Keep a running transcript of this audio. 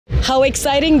how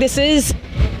exciting this is.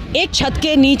 एक छत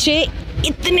के नीचे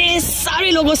इतने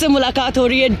सारे लोगों से मुलाकात हो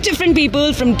रही है, different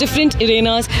people from different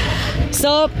arenas.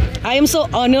 So I am so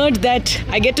honored that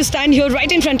I get to stand here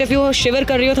right in front of you. Shiver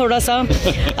कर रही हो थोड़ा सा.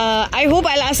 I hope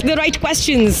I'll ask the right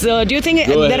questions. Do you think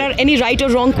there are any right or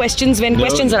wrong questions when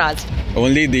questions are asked?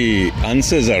 Only the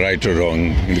answers are right or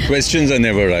wrong. The questions are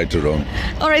never right or wrong.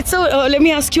 All right, so let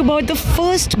me ask you about the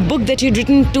first book that you'd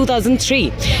written in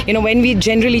 2003. You know, when we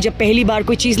generally जब पहली बार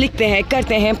कोई चीज़ लिखते हैं,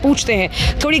 करते हैं, पूछते हैं,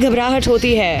 थोड़ी घबराहट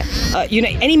होती है. You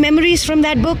know, any memories from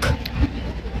that book?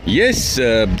 Yes,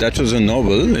 that was a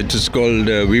novel. It is called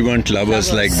We Weren't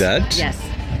Lovers Like That. Yes.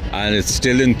 And it's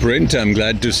still in print, I'm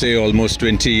glad to say, almost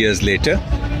 20 years later.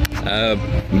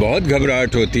 बहुत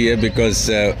घबराहट होती है because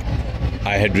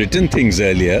I had written things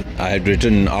earlier. I had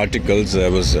written articles. I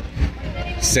was a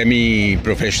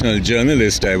semi-professional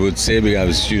journalist, I would say, because I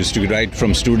was used to write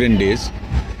from student days.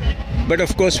 But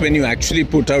of course, when you actually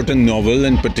put out a novel,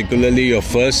 and particularly your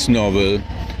first novel,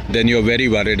 then you're very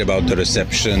worried about the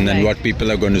reception and what people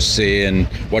are going to say and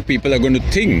what people are going to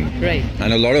think. Right.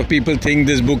 And a lot of people think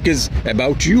this book is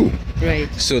about you. Right.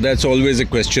 So that's always a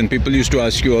question. People used to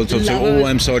ask you also, say, oh,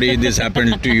 I'm sorry this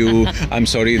happened to you. I'm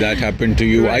sorry that happened to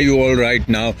you. Right. Are you all right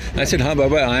now? I said, ha,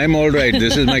 Baba, I'm all right.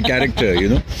 This is my character, you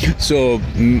know. So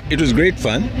it was great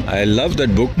fun. I loved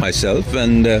that book myself,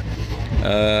 and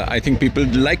I think people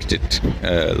liked it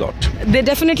a lot. They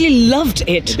definitely loved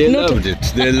it. They loved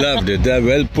it. They loved it. They're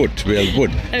well put. Well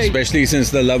put. Especially since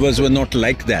the lovers were not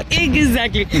like that.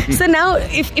 Exactly. So now,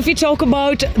 if we talk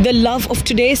about the love of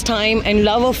today's time and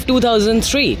love of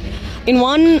 2003, in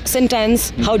one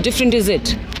sentence, how different is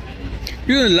it?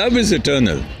 You know, love is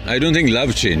eternal. I don't think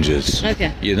love changes.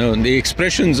 Okay. You know, the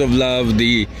expressions of love,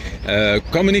 the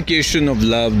communication of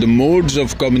love, the modes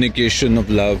of communication of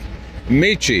love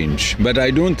may change, but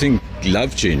I don't think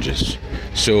love changes.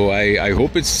 So I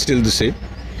hope it's still the same.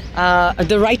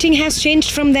 The writing has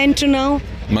changed from then to now?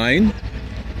 Mine?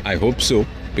 I hope so,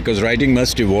 because writing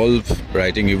must evolve.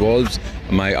 Writing evolves.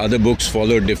 My other books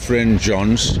follow different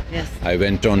genres. Yes. I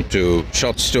went on to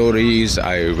short stories,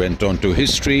 I went on to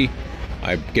history,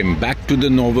 I came back to the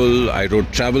novel, I wrote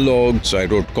travelogues, I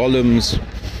wrote columns,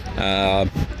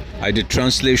 I did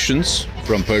translations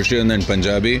from Persian and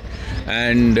Punjabi,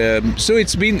 and so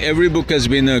it's been, every book has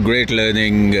been a great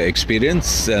learning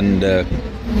experience, and the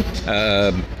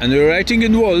writing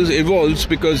evolves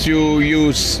because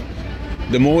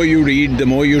the more you read, the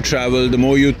more you travel, the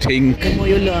more you think, the more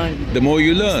you learn. The more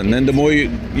you learn, and the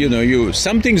more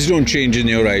some things don't change in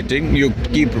your writing. You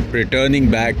keep returning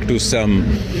back to some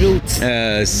roots,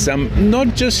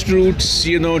 not just roots,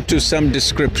 to some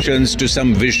descriptions, to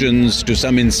some visions, to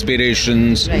some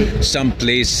inspirations, right. Some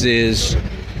places,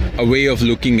 a way of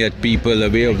looking at people, a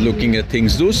way of looking at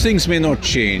things. Those things may not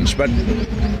change, but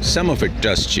some of it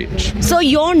does change. So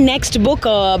your next book,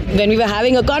 when we were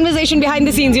having a conversation behind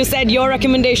the scenes, you said your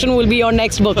recommendation will be your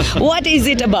next book. What is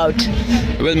it about?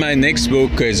 Well, my next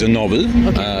book is a novel.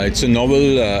 Okay. It's a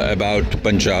novel about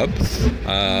Punjab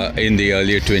in the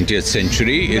earlier 20th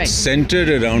century. Right. It's centered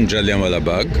around Jallianwala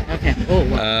Bagh. Okay. Oh,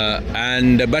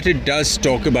 wow. But it does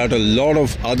talk about a lot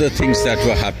of other things that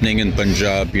were happening in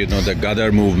Punjab. The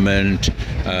Ghadar movement,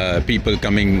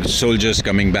 soldiers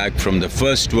coming back from the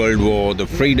First World War, the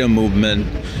freedom movement,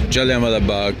 Jallianwala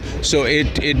Bagh. So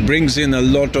it brings in a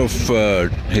lot of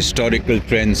historical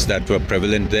trends that were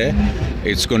prevalent there.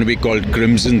 It's going to be called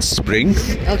Crimson Spring,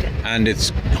 Okay. and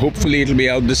hopefully it'll be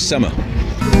out this summer.